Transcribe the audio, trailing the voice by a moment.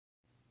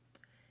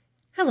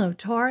Hello,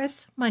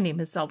 Taurus. My name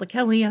is Zelda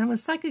Kelly, and I'm with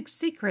Psychic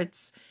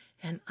Secrets,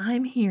 and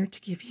I'm here to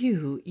give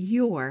you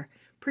your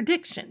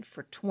prediction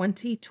for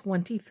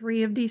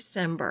 2023 of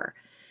December.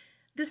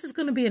 This is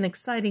going to be an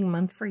exciting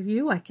month for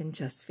you. I can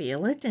just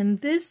feel it. And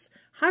this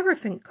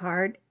Hierophant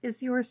card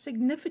is your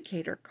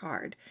significator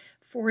card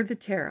for the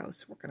tarot.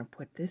 So we're going to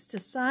put this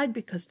aside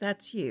because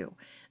that's you.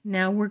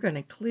 Now we're going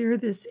to clear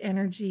this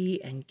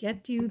energy and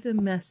get you the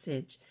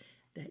message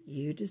that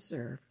you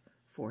deserve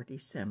for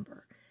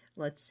December.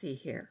 Let's see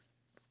here.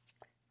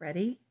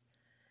 Ready?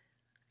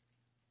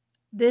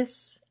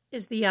 This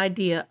is the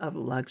idea of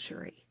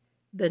luxury,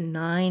 the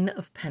Nine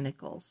of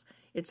Pentacles.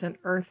 It's an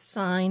earth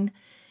sign,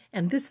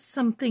 and this is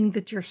something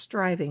that you're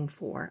striving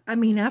for. I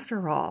mean,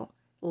 after all,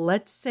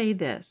 let's say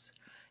this.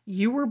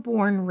 You were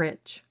born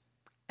rich.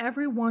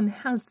 Everyone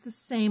has the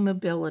same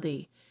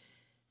ability.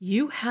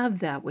 You have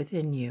that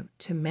within you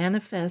to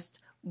manifest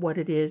what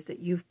it is that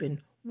you've been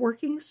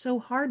working so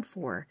hard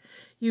for.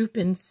 You've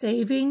been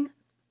saving,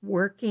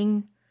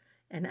 working,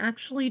 and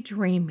actually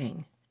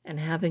dreaming and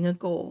having a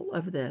goal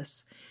of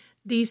this.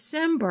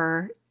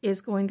 December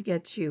is going to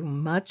get you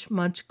much,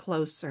 much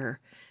closer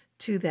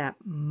to that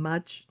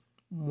much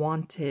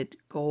wanted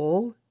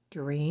goal,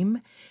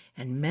 dream,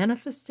 and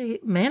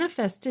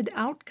manifested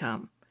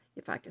outcome,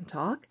 if I can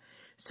talk.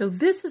 So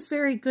this is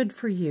very good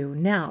for you.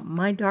 Now,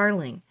 my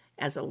darling,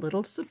 as a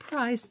little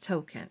surprise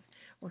token,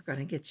 we're going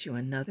to get you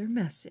another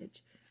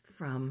message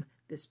from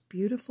this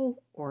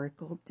beautiful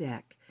oracle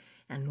deck.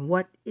 And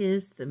what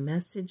is the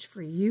message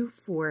for you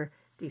for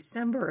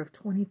December of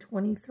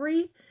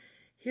 2023?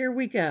 Here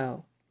we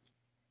go.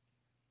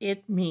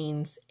 It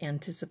means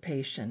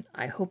anticipation.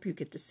 I hope you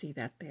get to see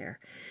that there.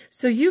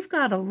 So you've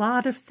got a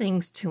lot of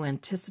things to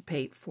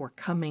anticipate for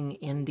coming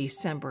in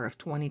December of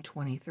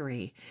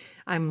 2023.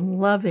 I'm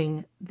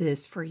loving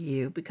this for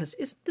you because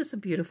isn't this a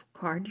beautiful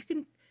card? You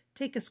can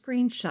take a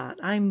screenshot.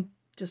 I'm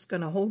just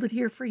going to hold it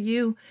here for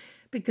you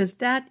because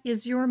that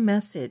is your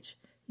message.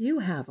 You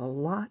have a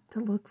lot to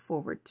look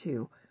forward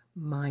to,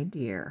 my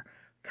dear,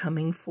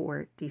 coming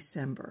for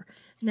December.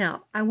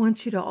 Now, I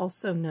want you to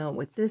also know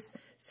with this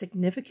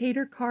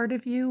significator card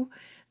of you,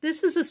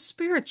 this is a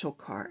spiritual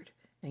card.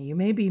 Now, you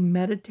may be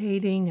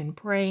meditating and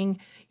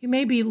praying. You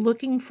may be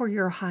looking for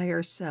your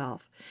higher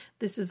self.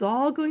 This is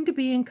all going to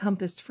be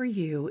encompassed for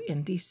you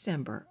in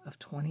December of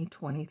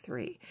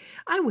 2023.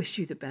 I wish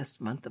you the best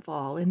month of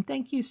all, and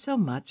thank you so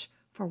much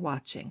for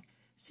watching.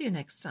 See you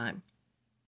next time.